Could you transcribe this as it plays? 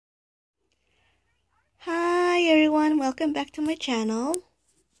everyone, welcome back to my channel.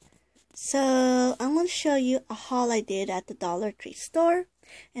 So I'm going to show you a haul I did at the Dollartree store,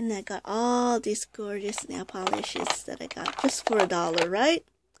 and I got all these gorgeous nail polishes that I got just for $1, right?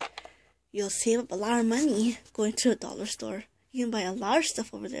 You'll save up a lot of money going to a dollar store. You can buy a lot of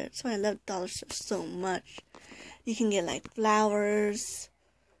stuff over there. That's why I love dollar stores so much. You can get like flowers,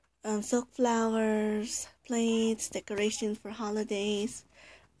 silk flowers, plates, decorations for holidays,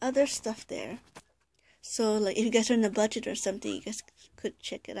 other stuff there. So like if you guys are in a budget or something, you guys could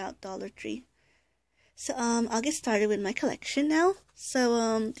check it out, Dollartree. So I'll get started with my collection now.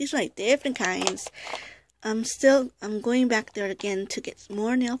 So these are like different kinds. I'm going back there again to get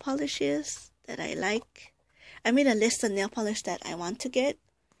more nail polishes that I like. I made a list of nail polish that I want to get.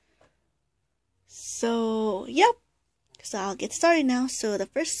 So yep. So I'll get started now. So the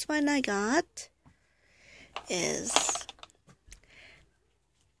first one I got is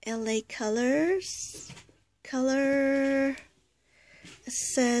LA Colors. Color, it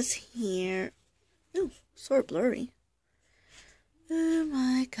says here, ooh, sort of blurry. Oh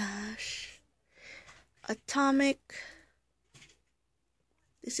my gosh. Atomic.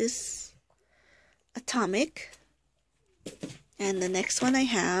 This is Atomic. And the next one I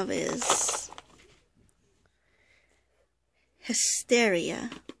have is Hysteria.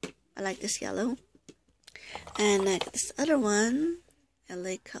 I like this yellow. And I got this other one,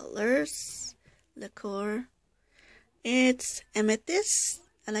 LA Colors, Liqueur. It's Amethyst.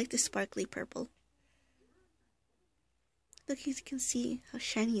 I like the sparkly purple. Look, you can see how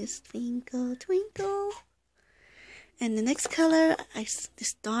shiny it is. Twinkle, twinkle. And the next color is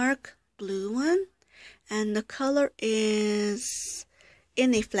this dark blue one. And the color is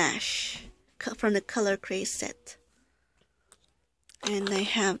In a Flash from the Color Craze set. And I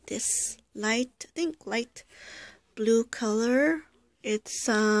have this light blue color. It's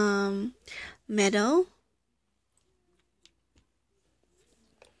Meadow.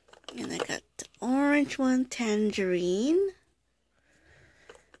 And I got the orange one, Tangerine.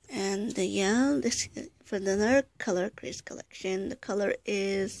 And the yellow, this for the Color Craze collection. The color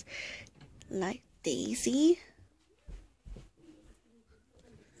is like Daisy.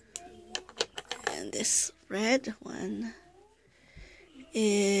 And this red one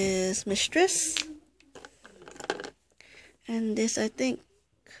is Mistress. And this, I think,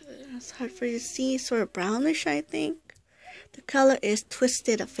 it's hard for you to see, sort of brownish, I think. The color is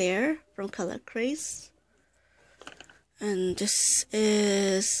Twisted Affair from Color Craze. And this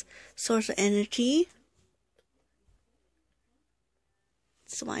is Source of Energy.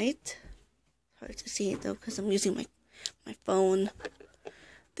 It's white. Hard to see it though because I'm using my phone.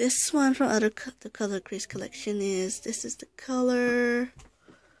 This one from the Color Craze collection this is the color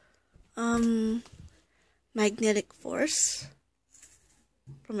Magnetic Force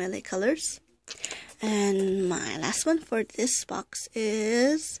from LA Colors. And my last one for this box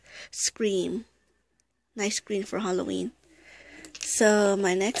is Scream. Nice green for Halloween. So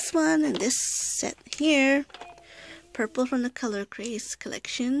my next one in this set here, purple from the Color Craze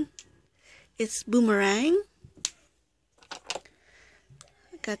collection. It's Boomerang.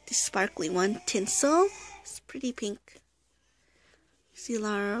 I got this sparkly one, Tinsel. It's pretty pink. See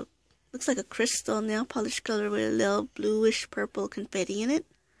Lara, looks like a crystal nail polish color with a little bluish purple confetti in it.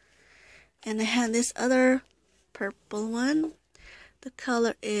 And I have this other purple one. The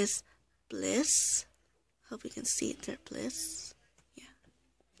color is Bliss. Hope you can see it there, Bliss. Yeah.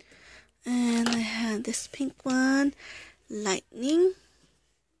 And I have this pink one, Lightning.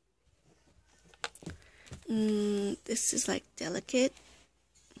 This is like Delicate.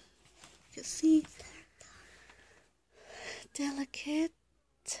 You can see. Delicate.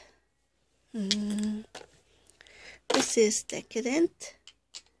 This is Decadent.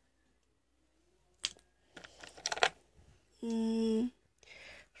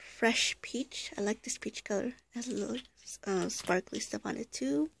 Fresh Peach. I like this peach color. It has a little sparkly stuff on it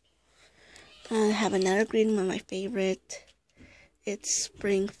too. I have another green one, my favorite. It's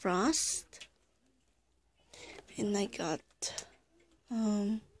Spring Frost. And I got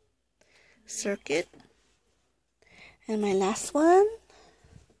Circuit. And my last one,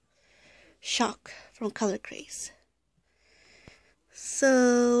 Shock from Color Craze.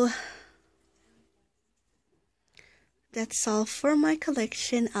 So that's all for my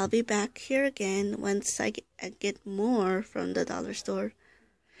collection. I'll be back here again once I get more from the dollar store.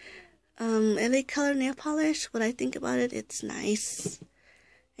 LA Color nail polish, what I think about it, it's nice.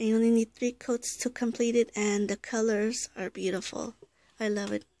 And you only need 3 coats to complete it, and the colors are beautiful. I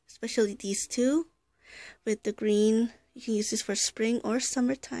love it, especially these two with the green. You can use this for spring or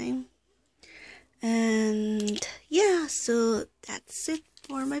summertime. And yeah, so that's it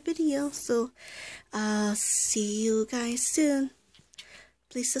for my video. So I'll see you guys soon.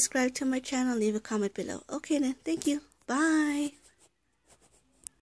 Please subscribe to my channel, leave a comment below. Okay then, thank you. Bye.